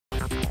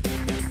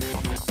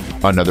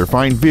Another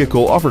fine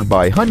vehicle offered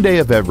by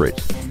Hyundai of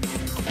Everett.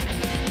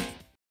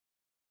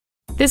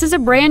 This is a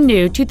brand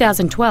new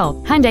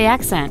 2012 Hyundai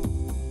Accent.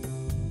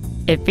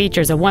 It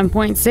features a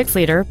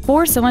 1.6-liter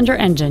four-cylinder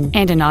engine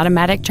and an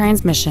automatic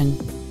transmission.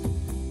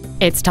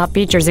 Its top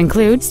features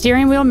include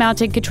steering wheel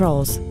mounted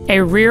controls, a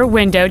rear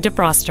window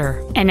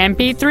defroster, an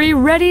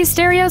MP3-ready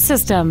stereo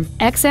system,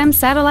 XM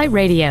satellite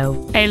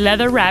radio, a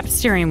leather-wrapped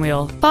steering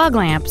wheel, fog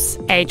lamps,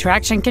 a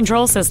traction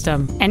control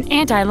system, an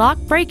anti-lock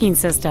braking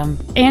system,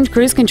 and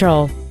cruise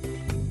control.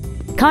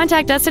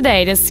 Contact us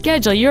today to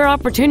schedule your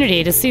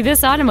opportunity to see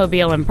this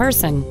automobile in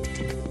person.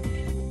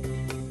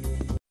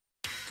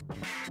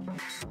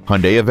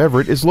 Hyundai of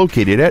Everett is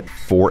located at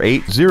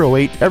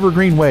 4808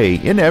 Evergreen Way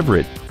in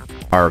Everett.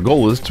 Our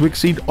goal is to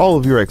exceed all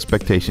of your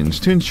expectations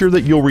to ensure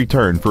that you'll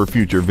return for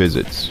future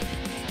visits.